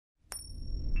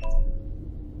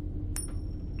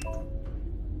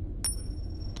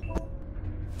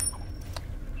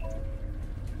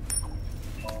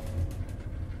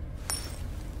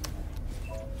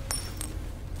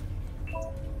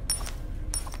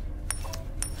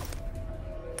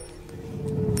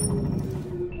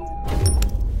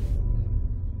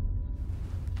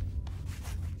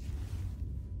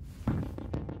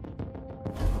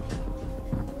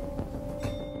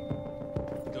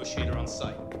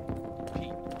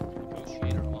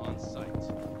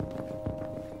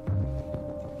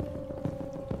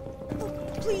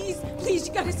Please, please,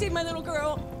 you gotta save my little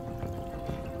girl.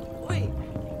 Wait.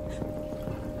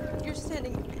 You're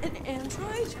sending an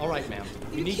android? All right, ma'am.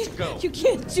 You need to go. You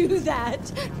can't do that.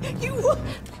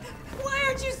 Why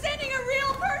aren't you sending a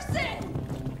real person?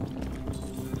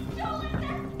 Don't let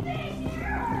that thing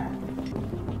here!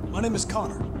 My name is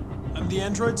Connor. I'm the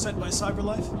android sent by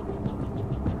CyberLife.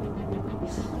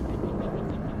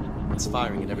 It's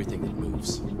firing at everything that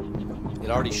moves. It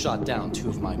already shot down 2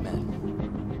 of my men.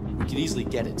 We could easily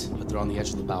get it, but they're on the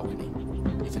edge of the balcony.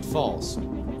 If it falls,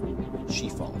 she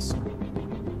falls.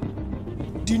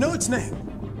 Do you know its name?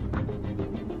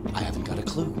 I haven't got a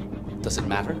clue. Does it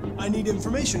matter? I need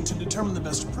information to determine the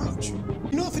best approach.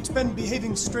 You know if it's been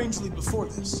behaving strangely before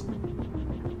this?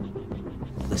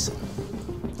 Listen,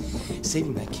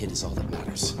 saving that kid is all that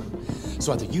matters.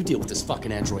 So either you deal with this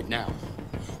fucking android now,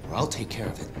 or I'll take care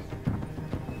of it.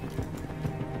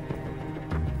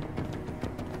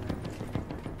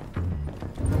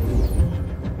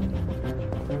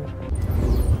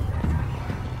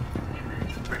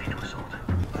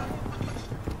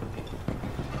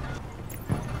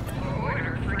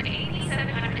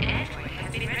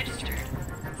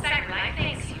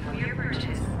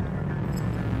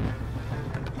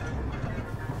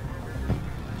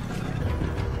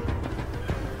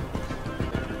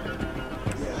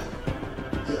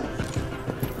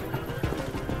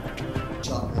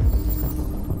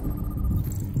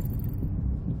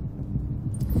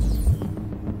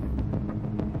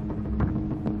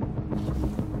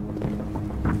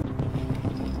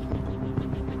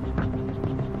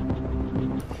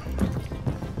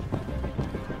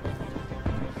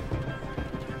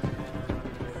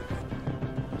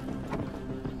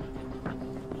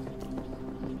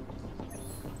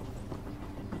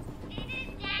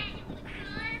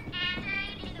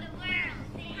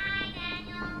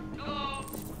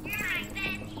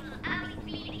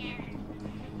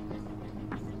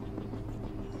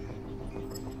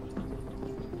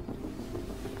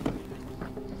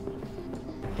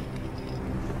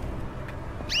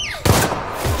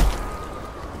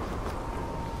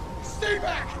 Stay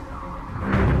back!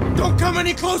 Don't come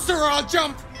any closer or I'll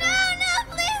jump! No,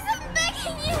 please, I'm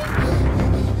begging you!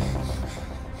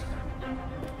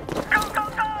 Go!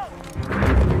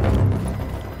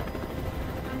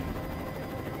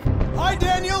 Hi,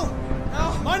 Daniel!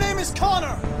 My name is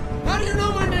Connor! How do you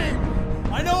know my name?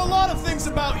 I know a lot of things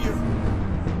about you.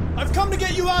 I've come to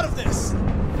get you out of this.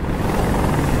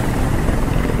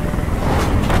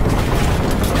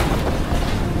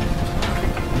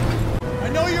 I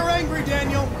know you're angry,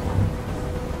 Daniel.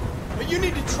 But you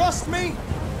need to trust me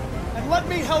and let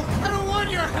me help you. I don't want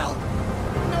your help!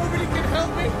 Nobody can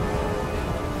help me!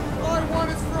 All I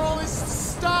want is for all this to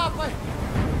stop. I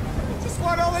just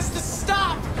want all this to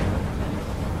stop!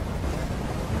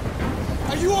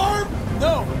 Are you armed?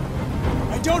 No,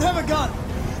 I don't have a gun.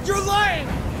 You're lying!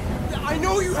 I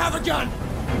know you have a gun!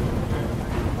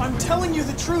 I'm telling you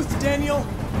the truth, Daniel.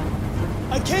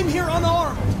 I came here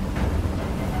unarmed.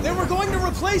 They were going to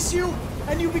replace you,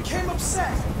 and you became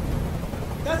upset.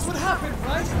 That's what happened,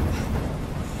 right?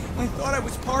 I thought I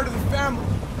was part of the family.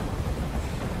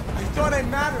 I thought I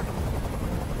mattered.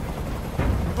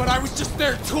 But I was just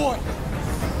their toy.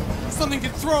 Something to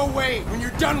throw away when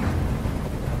you're done with it.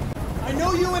 I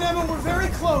know you and Emma were very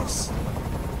close.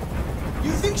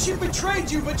 You think she betrayed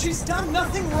you, but she's done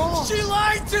nothing wrong. She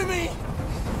lied to me!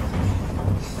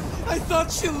 I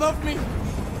thought she loved me.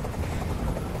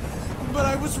 But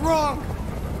I was wrong.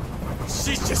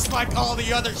 She's just like all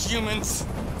the other humans.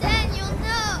 Daniel,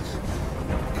 no!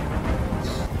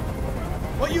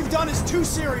 What you've done is too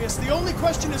serious. The only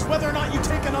question is whether or not you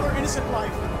take another innocent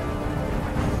life.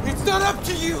 It's not up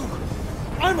to you!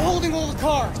 I'm holding all the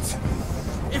cards.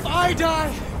 If I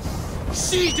die,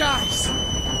 she dies.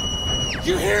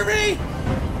 You hear me?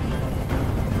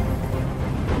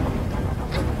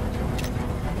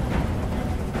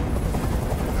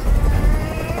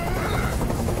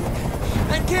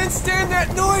 I can't stand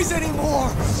that noise anymore.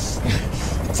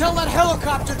 Tell that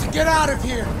helicopter to get out of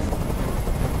here.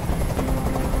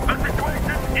 The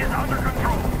situation is under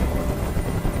control.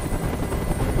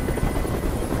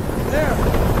 There.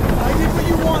 I did what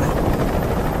you wanted.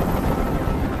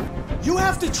 You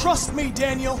have to trust me,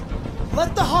 Daniel.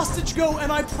 Let the hostage go,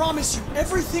 and I promise you,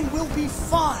 everything will be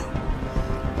fine.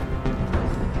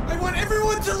 I want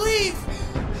everyone to leave!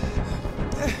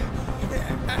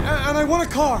 And I want a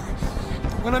car.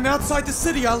 When I'm outside the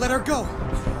city, I'll let her go.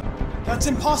 That's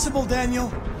impossible,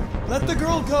 Daniel. Let the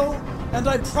girl go, and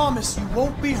I promise you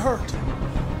won't be hurt.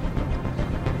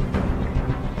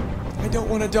 I don't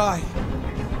want to die.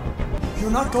 You're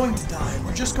not going to die.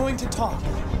 We're just going to talk.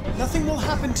 Nothing will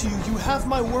happen to you. You have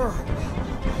my word.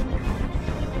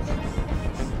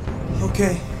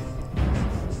 okay.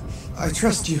 I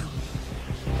trust you.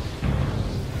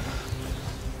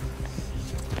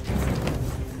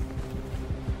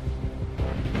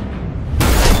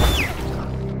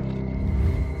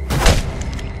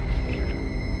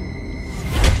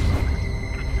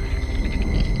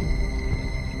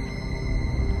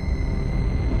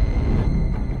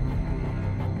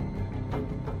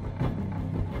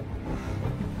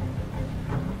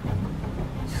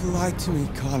 You lied to me,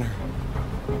 Connor.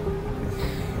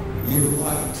 You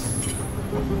lied to me.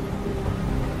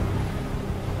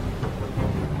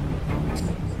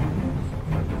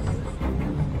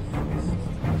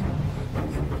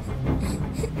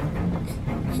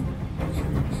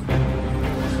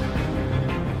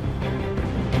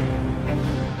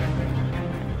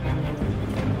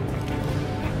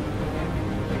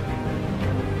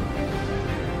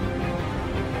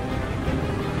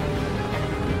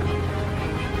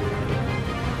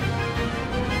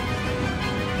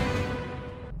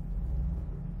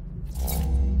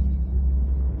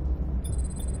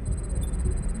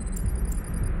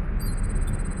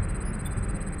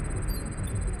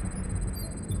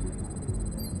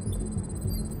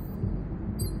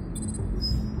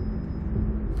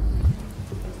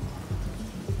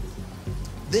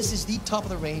 This is the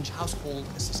top-of-the-range household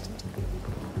assistant.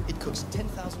 It cooks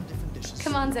 10,000 different dishes.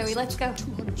 Come on, Zoe, let's go.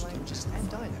 200 languages and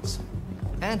dialects.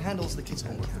 And handles the kids'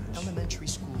 home care, elementary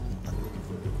school.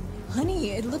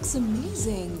 Honey, it looks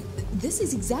amazing. This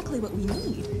is exactly what we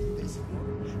need.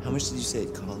 How much did you say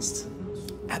it cost?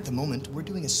 At the moment, we're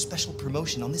doing a special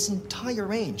promotion on this entire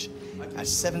range at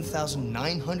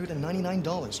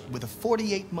 $7,999 with a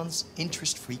 48 months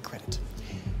interest-free credit.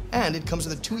 And it comes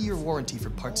with a 2-year warranty for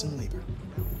parts and labor.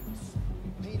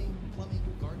 Painting, plumbing,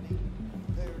 gardening,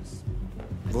 repairs.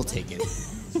 We'll take it.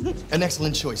 An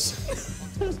excellent choice.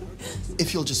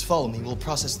 If you'll just follow me, we'll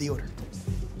process the order.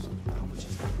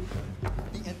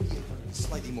 The MPA is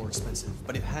slightly more expensive,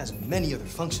 but it has many other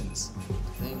functions.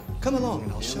 Come along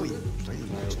and I'll show you. I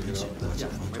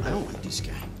don't like this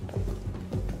guy.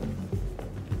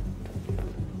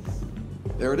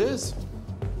 There it is.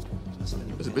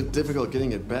 It was a bit difficult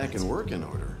getting it back in working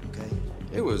order. Okay.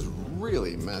 It was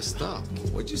really messed up.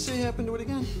 What'd you say happened to it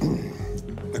again?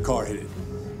 The car hit it.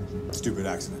 Stupid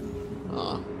accident.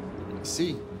 Ah, I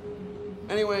see.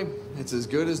 Anyway, it's as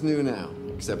good as new now,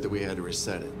 except that we had to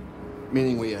reset it.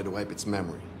 Meaning we had to wipe its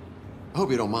memory. I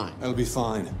hope you don't mind. That'll be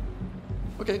fine.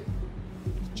 Okay.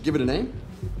 Did you give it a name?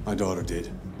 My daughter did.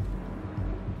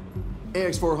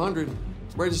 AX400.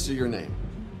 Register your name.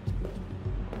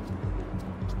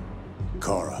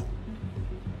 Kara.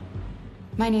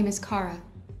 My name is Kara.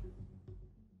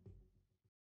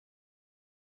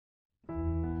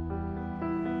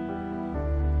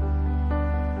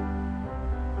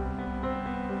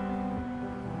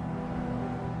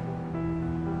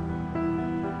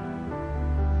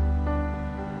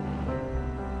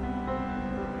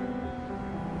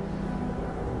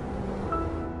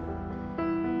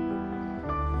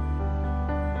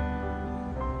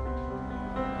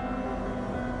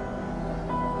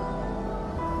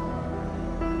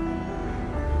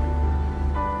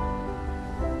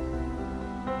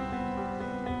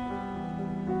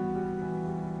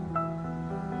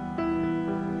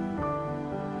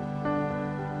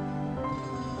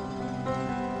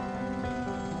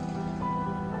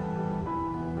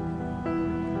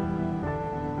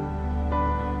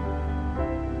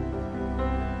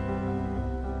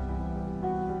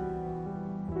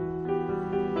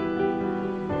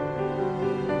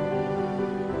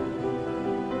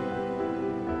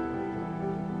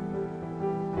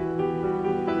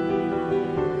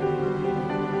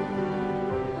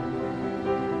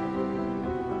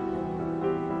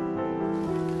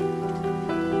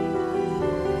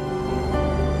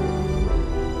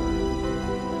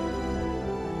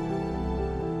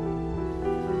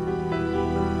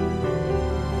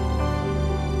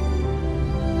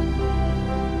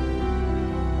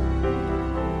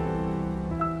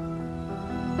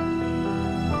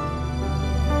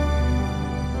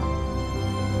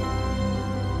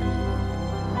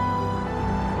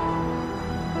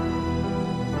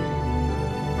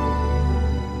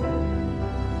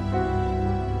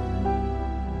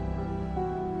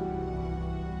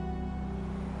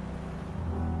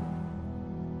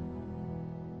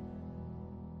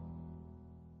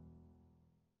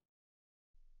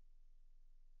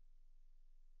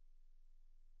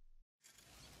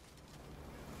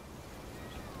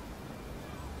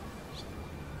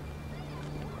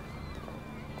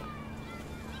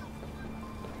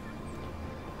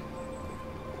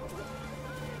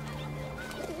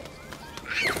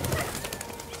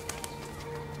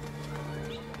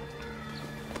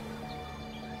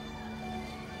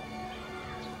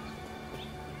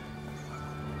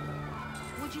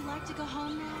 Would you like to go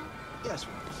home now? Yes,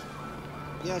 Rose.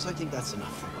 Yes, I think that's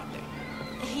enough for one day.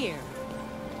 Here.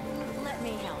 Let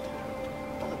me help.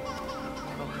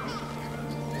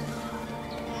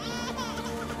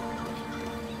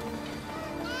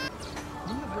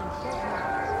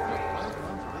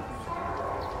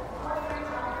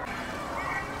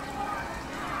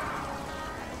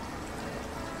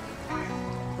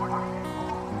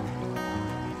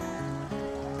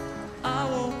 I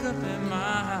woke up in my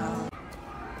house.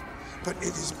 But it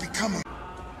is becoming.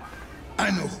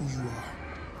 I know who you are.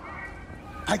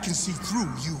 I can see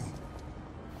through you.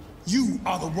 You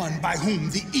are the one by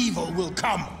whom the evil will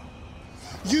come.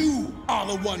 You are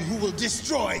the one who will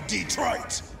destroy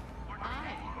Detroit.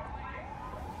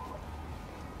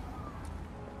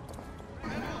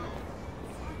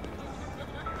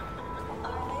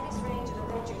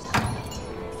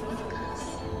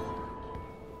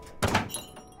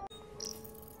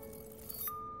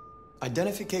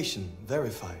 Identification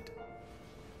verified.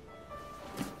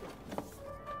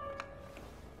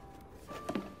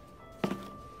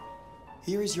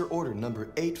 Here is your order number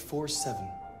 847.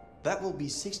 That will be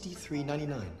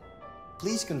 $63.99.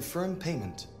 Please confirm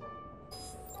payment.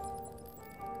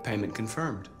 Payment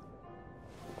confirmed.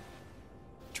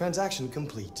 Transaction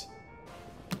complete.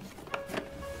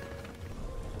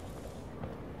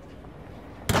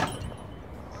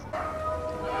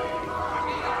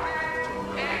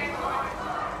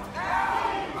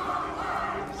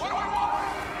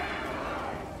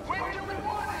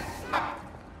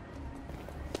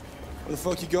 Where the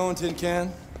fuck you going, Tin Can?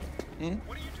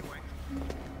 What are you doing?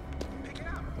 Pick it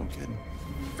up. I'm kidding.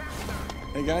 Faster.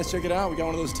 Hey guys, check it out. We got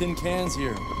one of those tin cans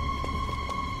here.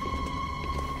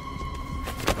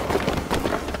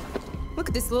 Look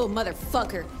at this little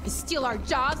motherfucker. You steal our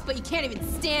jobs, but you can't even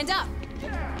stand up.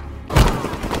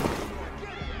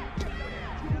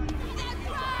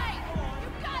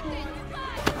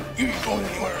 You ain't going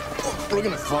anywhere. We're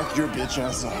gonna fuck your bitch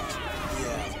ass up.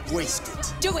 Yeah, waste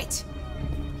it. Do it!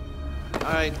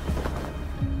 All right.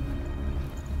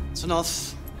 It's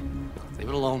enough. Leave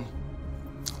it alone.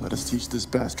 Let us teach this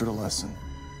bastard a lesson.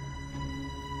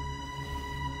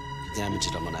 You damage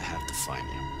it, I'm gonna have to find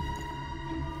you.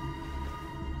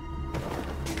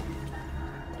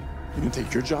 You can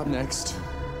take your job next.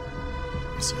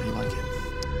 See how you like it.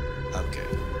 Okay.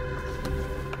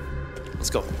 Let's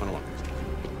go. Run along.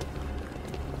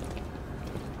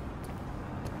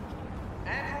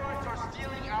 Androids are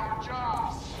stealing our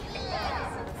jobs.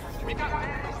 We got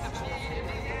families to feed in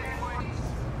these androids.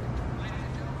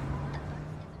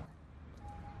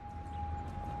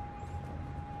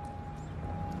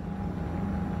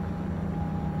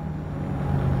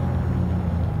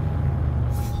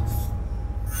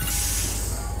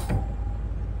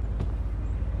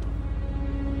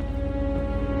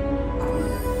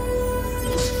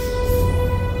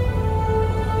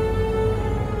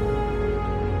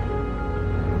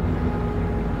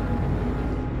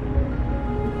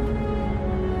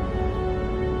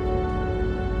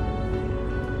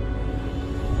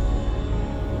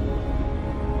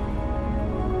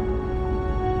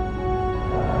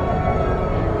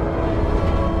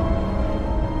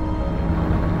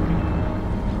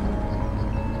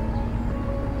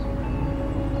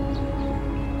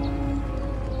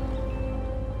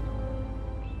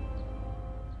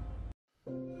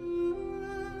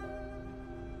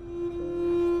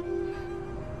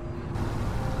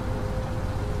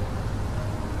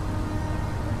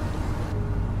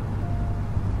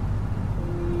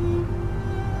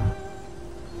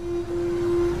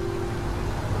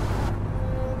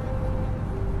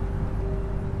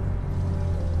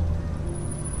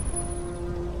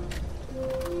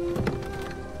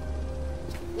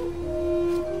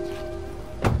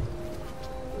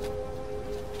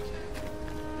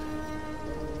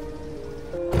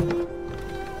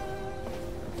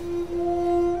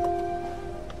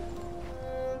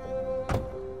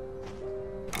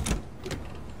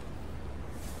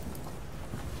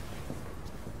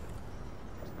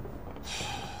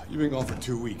 You've been gone for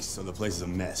 2 weeks, so the place is a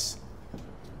mess.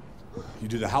 You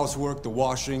do the housework, the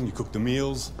washing, you cook the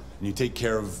meals, and you take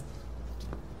care of...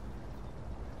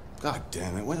 God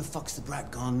damn it, where the fuck's the brat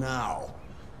gone now?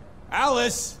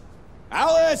 Alice!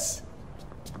 Alice!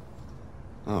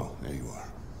 Oh, there you are.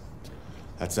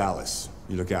 That's Alice.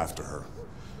 You look after her.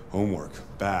 Homework,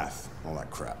 bath, all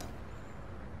that crap.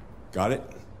 Got it?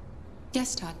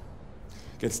 Yes, Todd.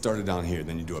 Get started down here,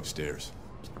 then you do upstairs.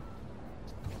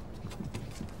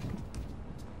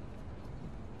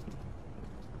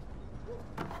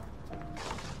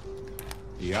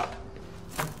 Yeah.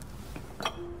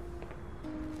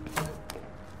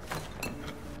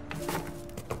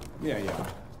 Yeah.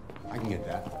 I can get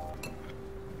that. back.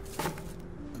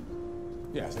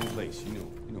 Yeah, same place. You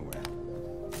know where.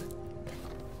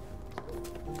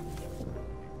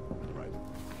 Right.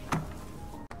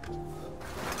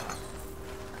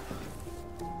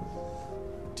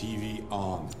 TV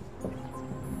on.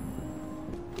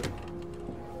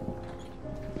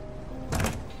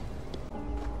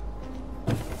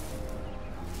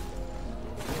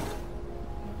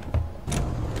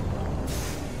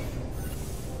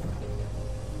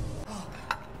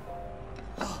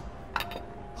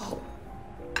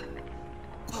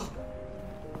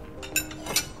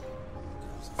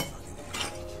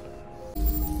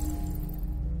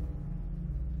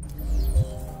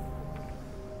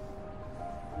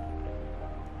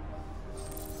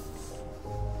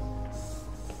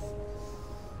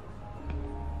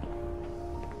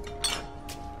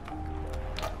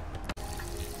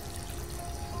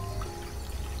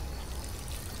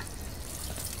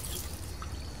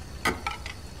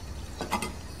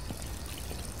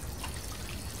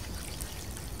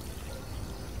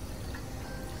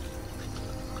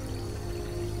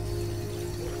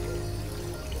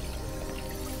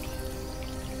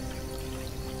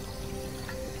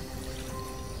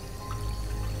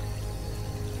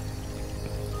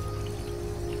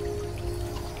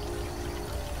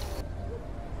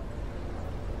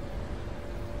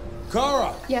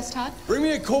 Kara! Yes, Todd? Bring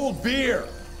me a cold beer!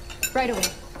 Right away.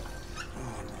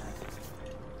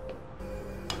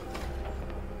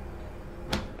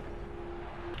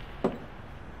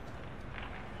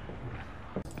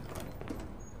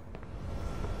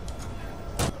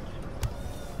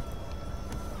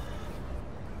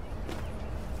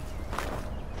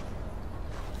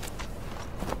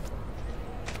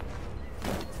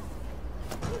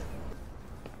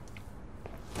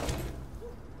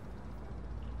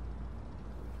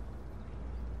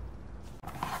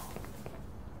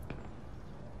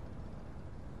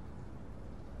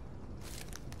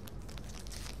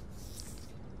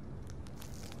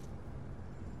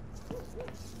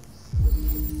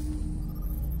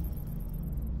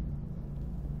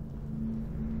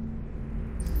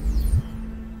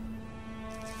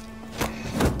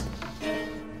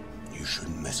 You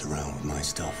shouldn't mess around with my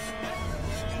stuff.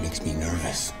 It makes me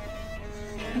nervous.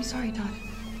 I'm sorry, Todd.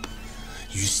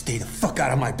 You stay the fuck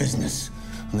out of my business.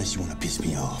 Unless you want to piss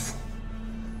me off.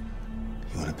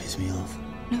 You want to piss me off?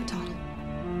 No, Todd.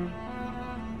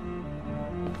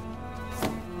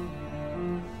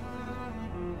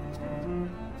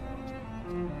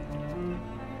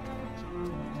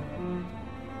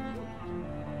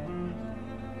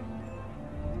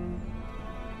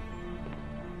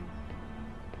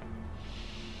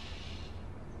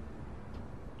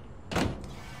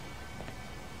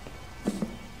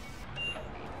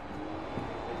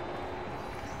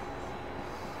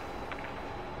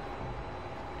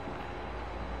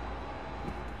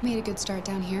 Made a good start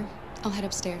down here. I'll head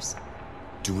upstairs.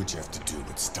 Do what you have to do,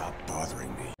 but stop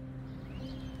bothering me.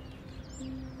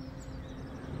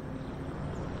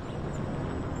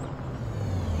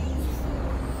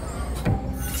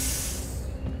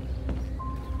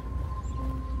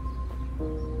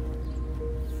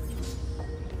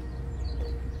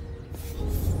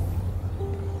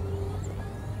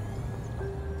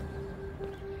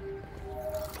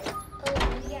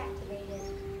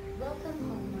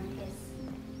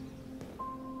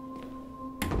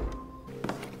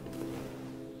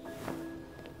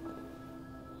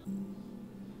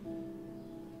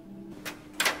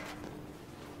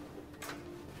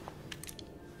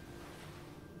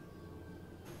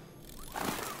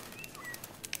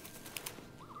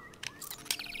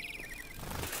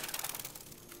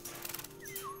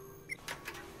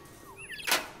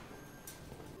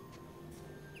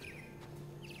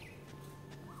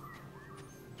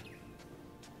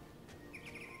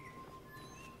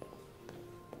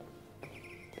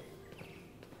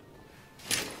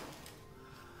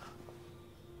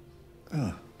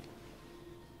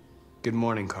 Good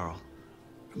morning, Carl.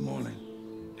 Good morning.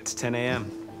 It's 10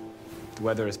 a.m. The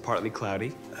weather is partly cloudy,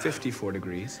 54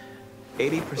 degrees,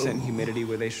 80% humidity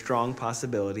with a strong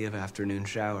possibility of afternoon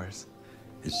showers.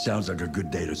 It sounds like a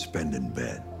good day to spend in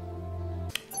bed.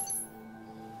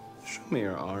 Show me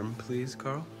your arm, please,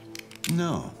 Carl.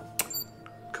 No.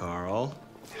 Carl.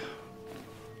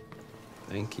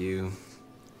 Thank you.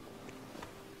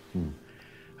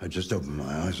 I just opened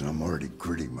my eyes and I'm already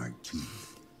gritting my teeth.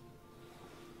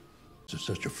 It's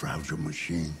such a fragile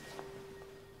machine.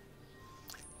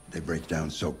 They break down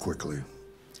so quickly.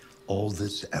 All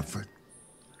this effort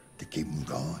to keep them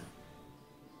going.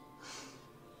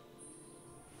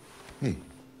 Hey,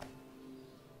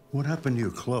 what happened to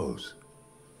your clothes?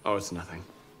 Oh, it's nothing.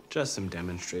 Just some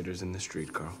demonstrators in the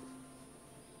street, Carl.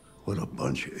 What a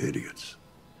bunch of idiots.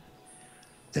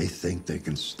 They think they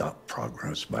can stop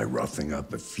progress by roughing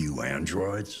up a few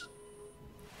androids?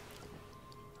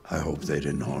 I hope they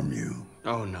didn't harm you.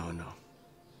 Oh, no, no.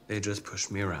 They just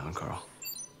pushed me around, Carl.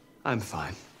 I'm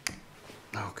fine.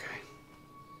 Okay.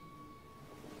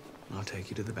 I'll take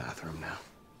you to the bathroom now.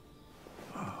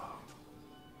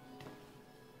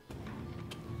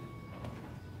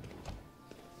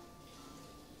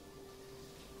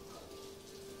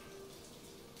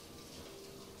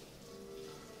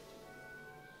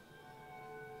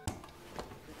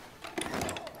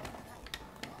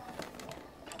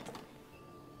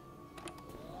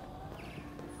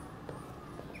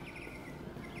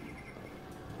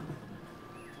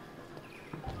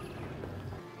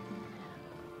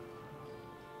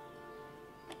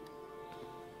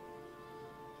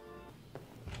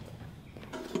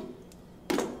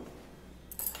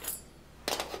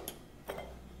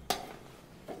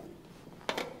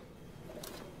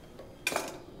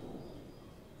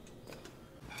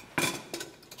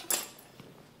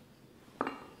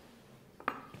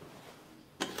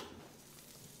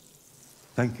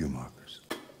 Thank you, Marcus.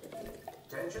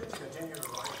 Tensions continue to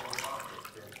rise in the Arctic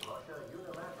since Russia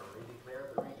unilaterally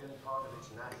declared the region part of its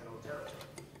national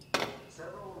territory.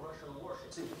 Several Russian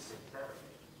warships sink territory,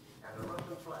 and the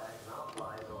Russian flag now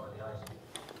flies over the ice field.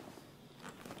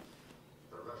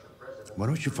 The Russian president... Why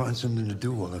don't you find something to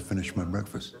do while I finish my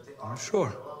breakfast?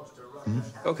 Sure.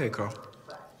 Okay, Carl.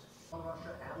 Russia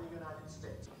and the United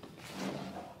States.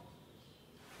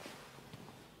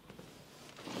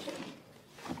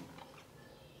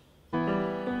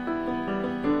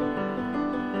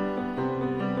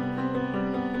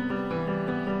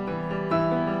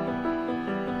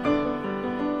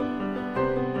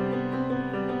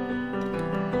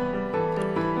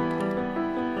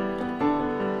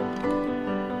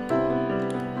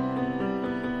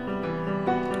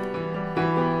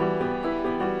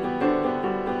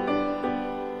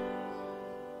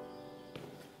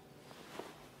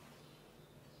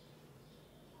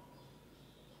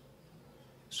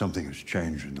 Something has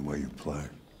changed in the way you play.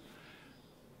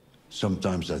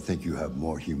 Sometimes I think you have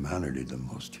more humanity than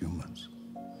most humans.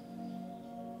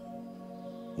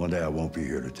 One day I won't be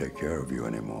here to take care of you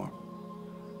anymore.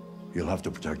 You'll have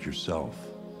to protect yourself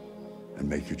and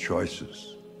make your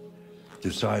choices.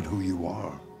 Decide who you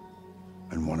are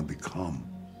and want to become.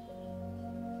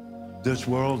 This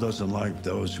world doesn't like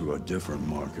those who are different,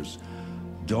 Marcus.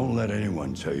 Don't let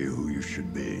anyone tell you who you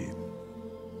should be.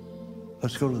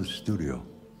 Let's go to the studio.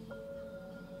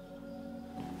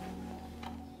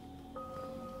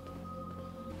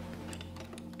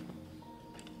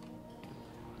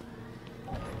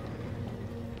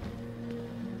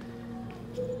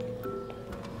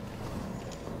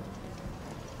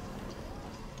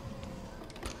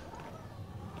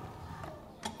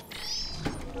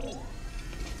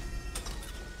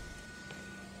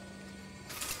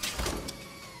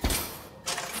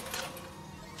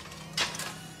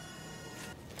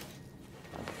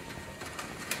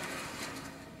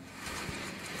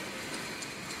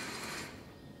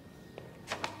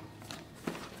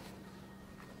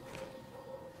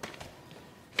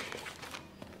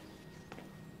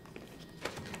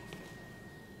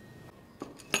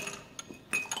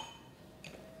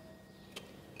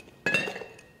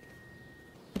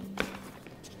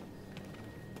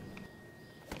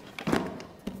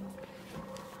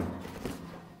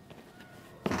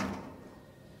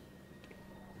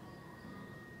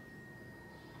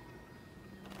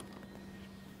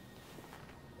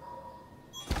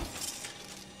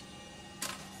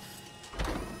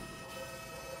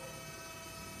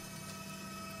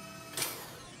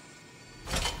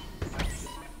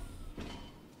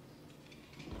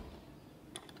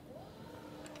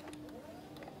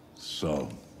 So,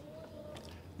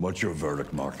 what's your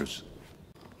verdict, Marcus?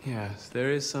 Yes,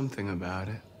 there is something about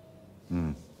it.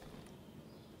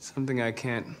 Something I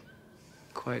can't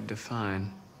quite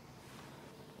define.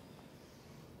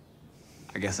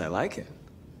 I guess I like it.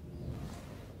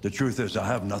 The truth is, I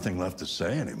have nothing left to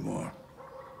say anymore.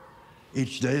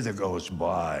 Each day that goes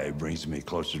by brings me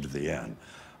closer to the end.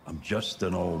 I'm just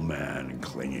an old man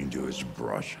clinging to his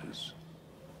brushes.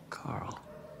 Carl.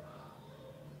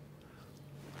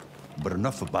 But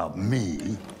enough about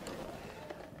me.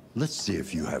 Let's see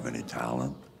if you have any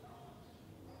talent.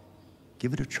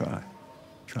 Give it a try.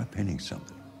 Try painting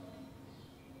something.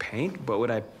 Paint? But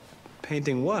would I...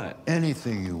 Painting what?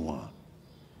 Anything you want.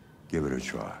 Give it a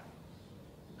try.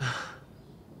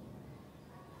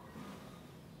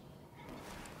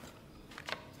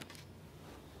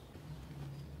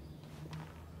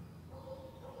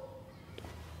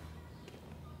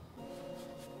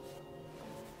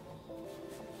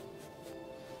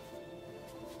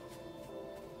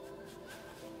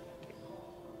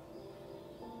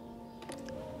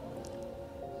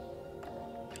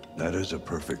 That is a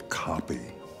perfect copy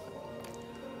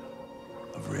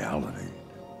of reality.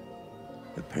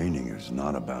 The painting is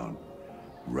not about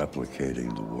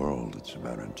replicating the world. It's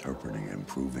about interpreting,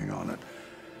 improving on it,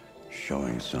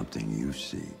 showing something you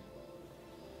see.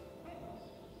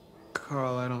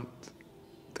 Carl, I don't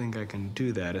think I can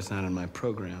do that. It's not in my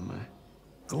program.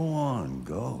 Go on,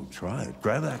 go. Try it.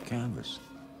 Grab that canvas.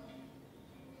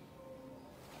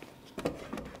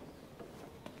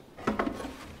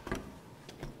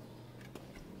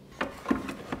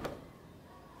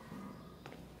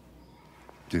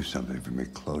 Do something for me.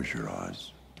 Close your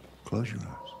eyes. Close your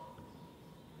eyes.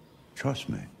 Trust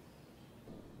me.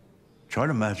 Try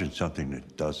to imagine something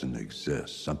that doesn't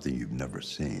exist, something you've never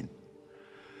seen.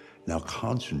 Now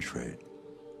concentrate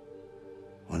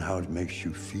on how it makes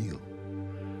you feel,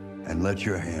 and let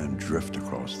your hand drift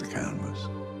across the canvas.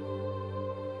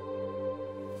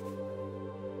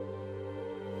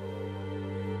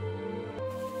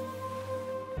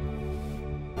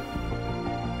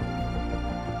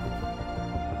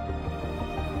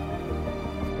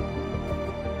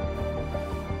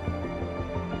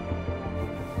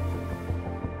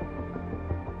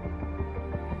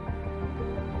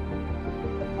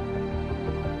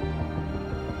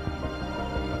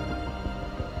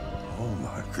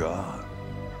 God.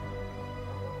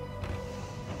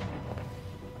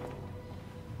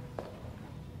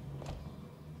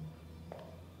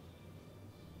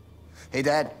 Hey,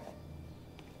 Dad.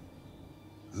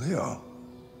 Leo.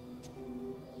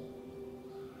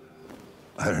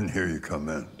 I didn't hear you come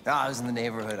in. Oh, I was in the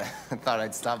neighborhood. I thought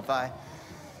I'd stop by.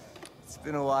 It's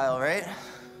been a while, right?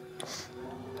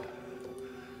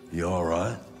 You all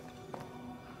right?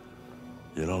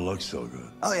 You don't look so good.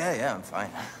 Oh, yeah, I'm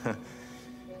fine.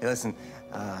 Hey, listen,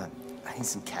 I need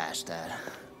some cash, Dad.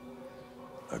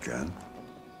 Again?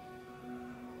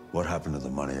 What happened to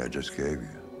the money I just gave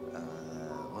you?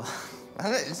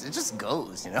 Well, it just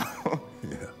goes, you know?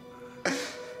 Yeah.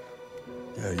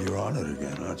 Yeah, you're on it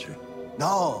again, aren't you?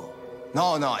 No,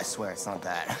 I swear it's not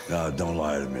that. No, don't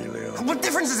lie to me, Leo. What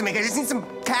difference does it make? I just need some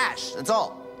cash, that's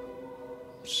all.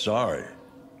 Sorry.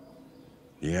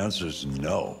 The answer's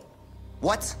no.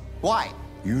 What? Why?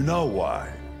 You know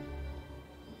why.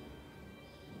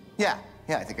 Yeah,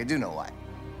 I think I do know why.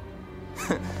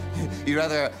 You'd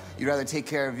rather take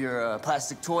care of your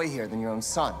plastic toy here than your own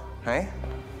son, right?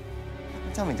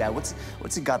 Tell me, Dad, what's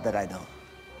it got that I don't?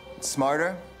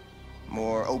 Smarter,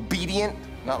 more obedient,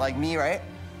 not like me, right?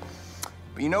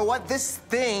 But you know what? This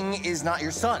thing is not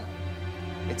your son.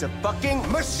 It's a fucking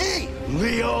machine!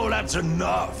 Leo, that's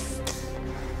enough.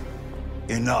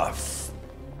 Enough.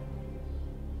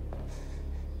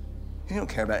 You don't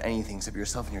care about anything except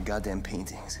yourself and your goddamn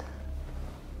paintings.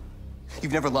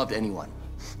 You've never loved anyone.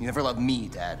 You never loved me,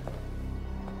 Dad.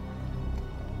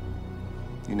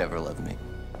 You never loved me.